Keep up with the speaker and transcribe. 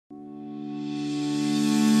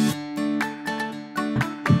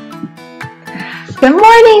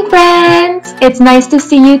morning, friends! It's nice to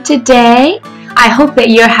see you today. I hope that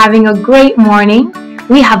you're having a great morning.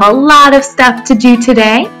 We have a lot of stuff to do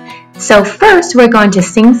today. So first, we're going to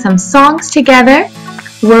sing some songs together.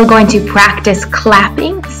 We're going to practice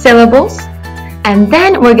clapping syllables. And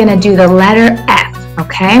then we're going to do the letter F,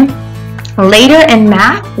 okay? Later in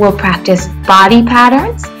math, we'll practice body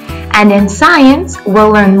patterns. And in science,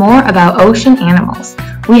 we'll learn more about ocean animals.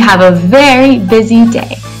 We have a very busy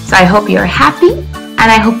day. So I hope you're happy. And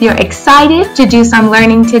I hope you're excited to do some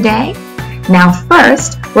learning today. Now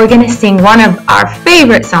first, we're going to sing one of our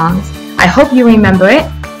favorite songs. I hope you remember it.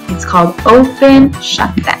 It's called Open,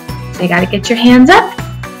 Shut Them. So you got to get your hands up.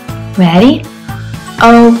 Ready?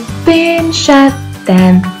 Open, shut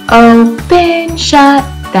them. Open, shut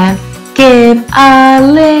them. Give a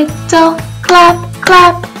little clap,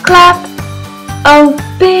 clap, clap.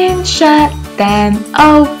 Open, shut them.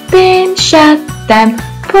 Open, shut them.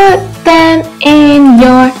 Put them in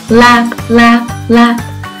your lap, lap, lap.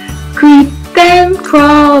 Creep them,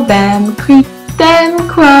 crawl them,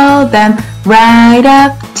 right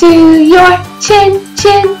up to your chin,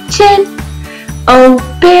 chin, chin.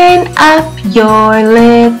 Open up your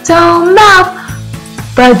little mouth,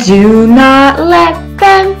 but do not let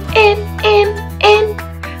them in.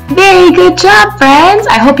 Very good job, friends.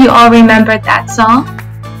 I hope you all remembered that song.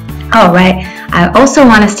 All right. I also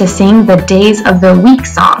want us to sing the days of the week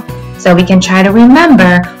song so we can try to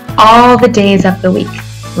remember all the days of the week.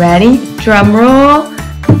 Ready? Drum roll.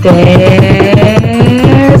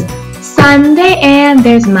 There's Sunday and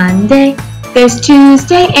there's Monday. There's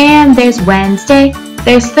Tuesday and there's Wednesday.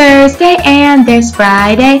 There's Thursday and there's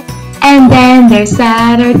Friday. And then there's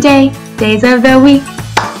Saturday. Days of the week.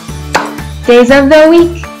 Days of the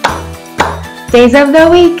week. Days of the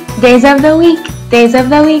week. Days of the week. Days of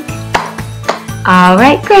the week. All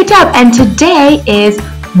right, great job. And today is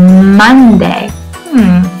Monday.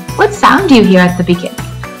 What sound do you hear at the beginning?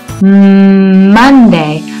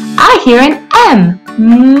 Monday. I hear an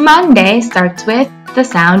M. Monday starts with the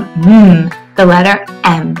sound M, the letter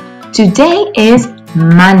M. Today is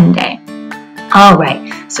Monday. All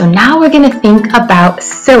right, so now we're going to think about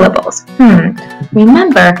syllables.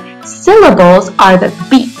 Remember, syllables are the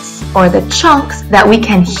beats or the chunks that we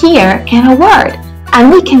can hear in a word. And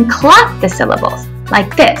we can clap the syllables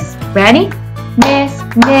like this. Ready? Miss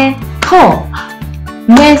Nicole.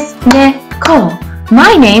 Miss Nicole.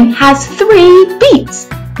 My name has 3 beats.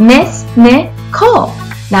 Miss Nicole.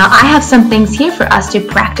 Now I have some things here for us to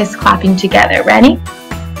practice clapping together. Ready?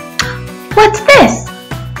 What's this?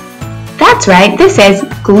 That's right, this is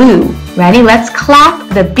glue. Ready? Let's clap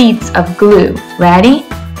the beats of glue. Ready?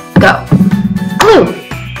 Go. Glue.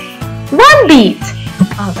 1 beat.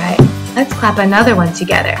 All right. Let's clap another one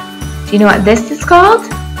together. Do you know what this is called?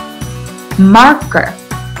 Marker.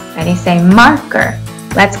 Ready? Say marker.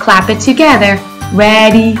 Let's clap it together.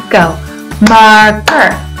 Ready? Go.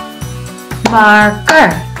 Marker.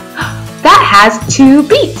 Marker. That has 2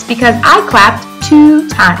 beats because I clapped 2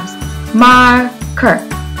 times. Marker.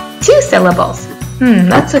 2 syllables.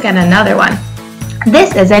 Let's look at another one.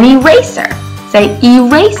 This is an eraser. Say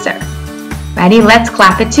eraser. Ready? Let's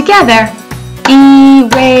clap it together.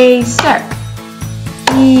 Eraser.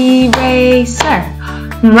 Eraser.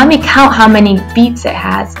 Let me count how many beats it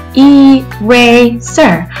has.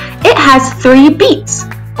 Eraser. It has 3 beats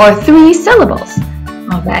or 3 syllables.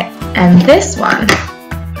 All right. And this one,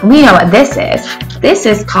 we know what this is. This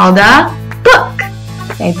is called a book.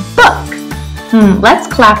 Say book. Let's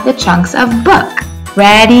clap the chunks of book.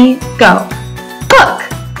 Ready? Go. Book.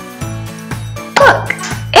 Book.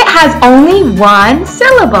 It has only 1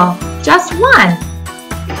 syllable. Just 1. All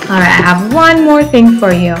right, I have one more thing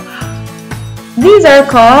for you. These are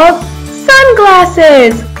called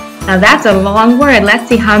sunglasses. Now that's a long word. Let's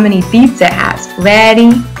see how many beats it has.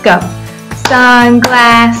 Ready? Go.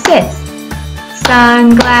 Sunglasses.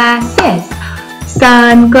 Sunglasses.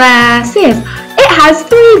 Sunglasses. It has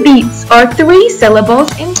 3 beats or 3 syllables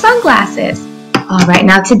in sunglasses. All right,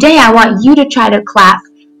 now today I want you to try to clap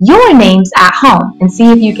your names at home and see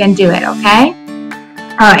if you can do it, okay?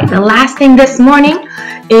 All right, the last thing this morning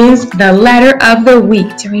is the letter of the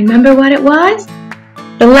week. Do you remember what it was?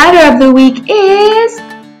 The letter of the week is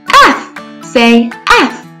F. Say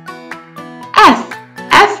F. F.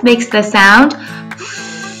 F makes the sound.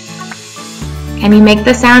 Can you make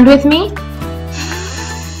the sound with me?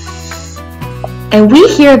 And we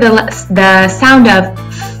hear the sound of,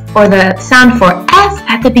 or the sound for F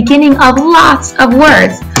at the beginning of lots of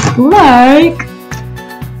words, like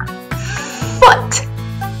foot.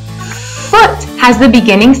 Foot has the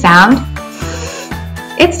beginning sound.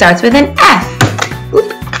 It starts with an F.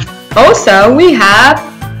 Also, we have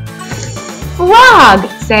frog.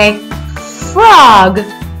 say frog,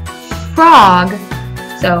 frog.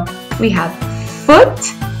 So we have foot,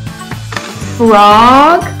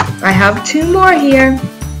 frog. I have two more here.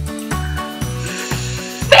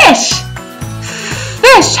 Fish.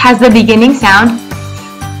 Fish has the beginning sound.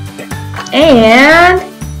 And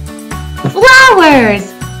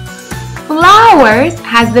flowers. Flowers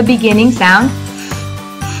has the beginning sound.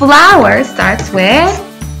 Flower starts with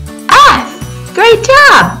F. Great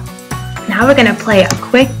job. Now we're going to play a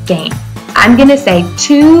quick game. I'm going to say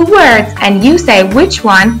two words and you say which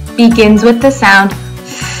one begins with the sound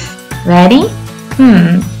F. Ready?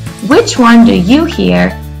 Which one do you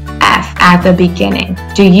hear F at the beginning?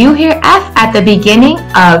 Do you hear F at the beginning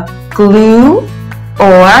of glue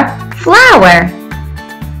or flower?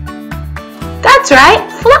 That's right,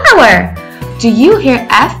 flower. Do you hear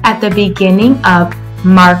F at the beginning of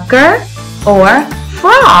marker or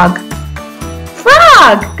frog?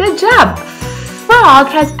 Frog! Good job. Frog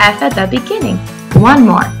has F at the beginning. One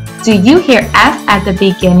more. Do you hear F at the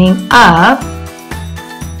beginning of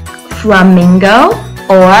flamingo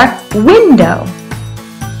or window?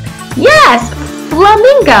 Yes,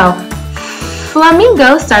 flamingo.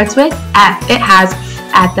 Flamingo starts with F. It has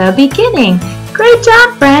at the beginning. Great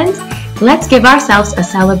job, friends. Let's give ourselves a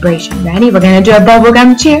celebration. Ready? We're going to do a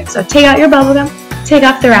bubblegum cheer. So take out your bubblegum, take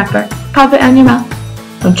off the wrapper, pop it on your mouth,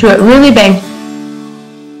 and chew it really big.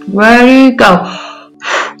 Ready, go.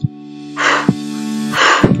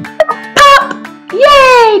 Pop!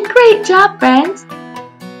 Yay! Great job, friends.